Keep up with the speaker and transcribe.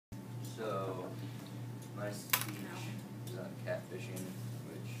nice to teach is on catfishing,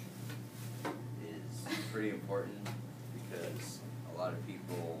 which is pretty important because a lot of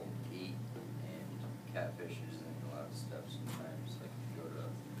people eat and catfish isn't a lot of stuff sometimes. Like if you go to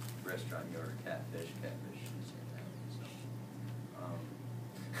a restaurant, you order catfish is in that. So,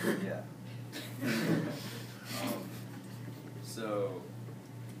 yeah. So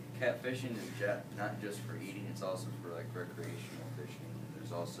catfishing is not just for eating; it's also for like recreational fishing.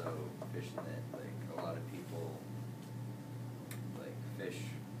 There's also fishing that like a lot of people like fish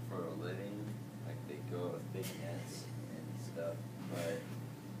for a living, like they go with big nets and stuff. But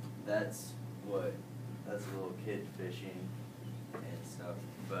that's a little kid fishing and stuff.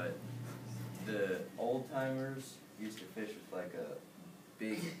 But the old timers used to fish with like a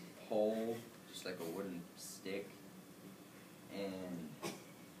big pole, just like a wooden stick, and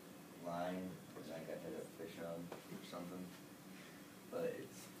line, like I had a fish on or something. But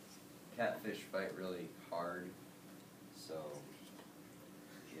catfish fight really hard, so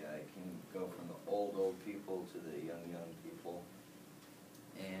yeah, it can go from the old people to the young people.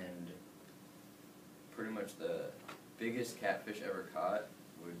 And pretty much the biggest catfish ever caught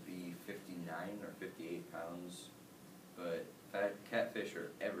would be 59 or 58 pounds. But catfish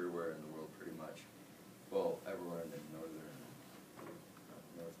are everywhere in the world pretty much. Well, everywhere in the North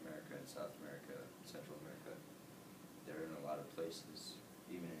America and South America, Central America. They're in a lot of places,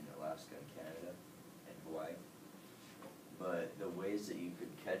 even in Alaska and Canada and Hawaii. But the ways that you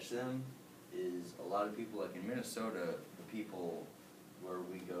could catch them is a lot of people, like in Minnesota, the people where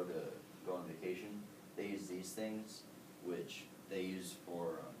we go on vacation, they use these things, which they use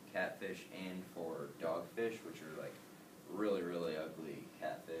for catfish and for dogfish, which are like really, really ugly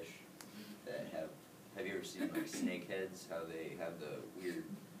catfish that have you ever seen like snakeheads, how they have the weird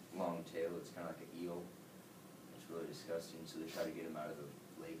long tail? It's kind of like an eel. It's really disgusting, so they try to get them out of the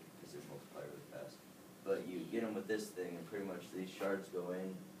lake because they multiply really fast. But you get them with this thing, and pretty much these shards go in,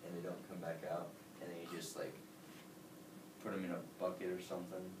 and they don't come back out, and then you just like put them in a bucket or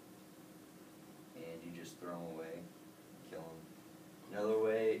something, and you just throw them away, kill them. Another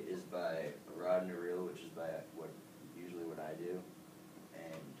way is by a rod and a reel, which is by usually what I do,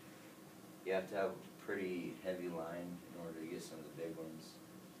 and you have to have a pretty heavy line in order to get some of the big ones.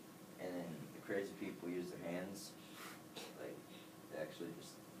 And then the crazy people use their hands, like they actually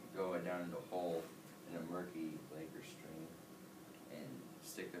just go down into a hole in a murky lake or stream and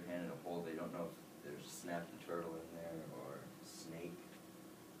stick their hand in a hole. They don't know if there's a snapping turtle in there or a snake,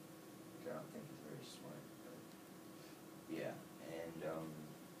 which I don't think is very smart. But yeah, and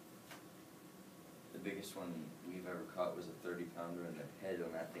the biggest one we've ever caught was a 30-pounder, and the head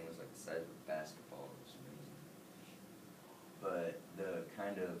on that thing was like the size of a basketball. It was amazing. But the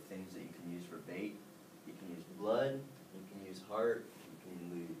kind of things that you can use for bait, you can use blood, you can use heart, you can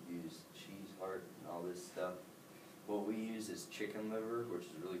use cheese heart, and all this stuff. What we use is chicken liver, which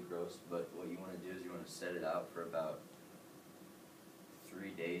is really gross, but what you want to do is you want to set it out for about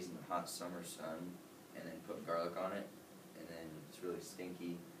 3 days in the hot summer sun, and then put garlic on it, and then it's really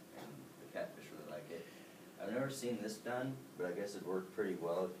stinky, and the catfish really like it. I've never seen this done, but I guess it worked pretty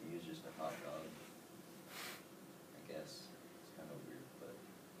well if you use just a hot dog. I guess. It's kind of weird, but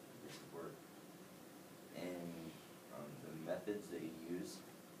I guess it worked. And the methods that you use,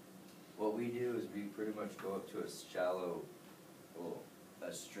 what we do is we pretty much go up to a shallow,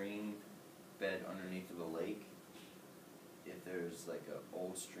 a stream bed underneath of a lake. If there's like an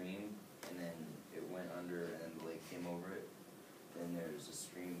old stream, and then it went under, and then the lake came over it, then there's a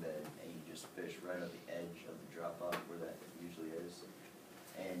stream bed, and you just fish right at the edge of the drop-off where that usually is.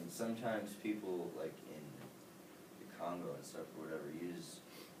 And sometimes people, like in the Congo and stuff or whatever, use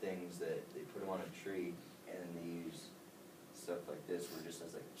things that they put them on a tree, and then they use stuff like this where it just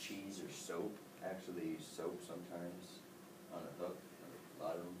has like cheese or soap. Actually, they use soap sometimes on a hook, a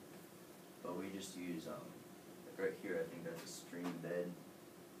lot of them. But we just use, like right here, I think that's a stream bed,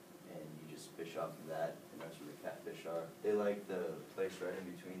 and you just fish off of that, and that's where the catfish are. They like the place right in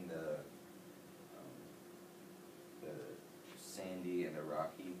between the sandy and the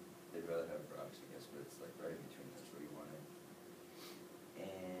rocky. They'd rather have rocks, I guess, but it's like right in between. That's where you want it.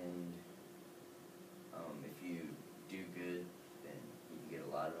 And if you do good, then you can get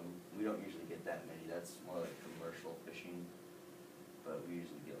a lot of them. We don't usually get that many. That's more like commercial fishing, but we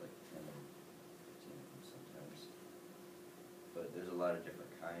usually get like 10 or 15 of them sometimes. But there's a lot of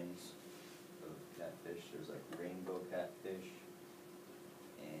different kinds of catfish. There's like rainbow catfish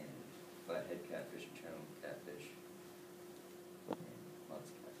and flathead catfish and channel catfish and lots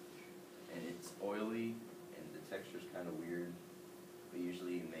of catfish. And it's oily and the texture's kind of weird. But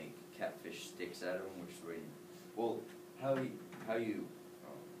usually you make catfish sticks out of them, which is where how you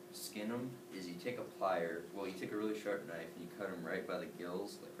skin them is you take a plier, well, you take a really sharp knife and you cut them right by the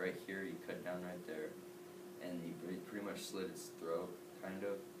gills, like right here, you cut down right there, and you pretty much slit its throat, kind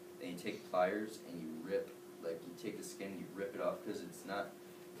of. Then you take pliers and you rip, like you take the skin and you rip it off, because it's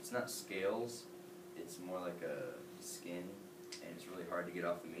not scales, it's more like a skin, and it's really hard to get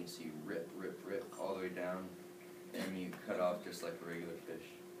off the meat, so you rip all the way down, and you cut off just like a regular fish.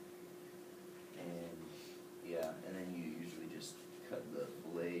 And yeah, and then you usually just cut the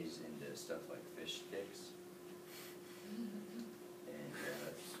fillets into stuff like fish sticks. And yeah,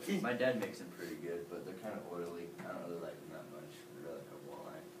 that's, my dad makes them pretty good, but they're kind of oily. I don't really like them that much. I really like a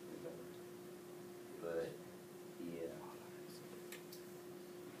walleye. But yeah.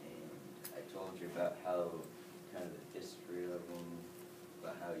 And I told you about how kind of the history of them,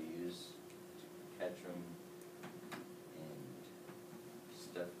 about how you catch them.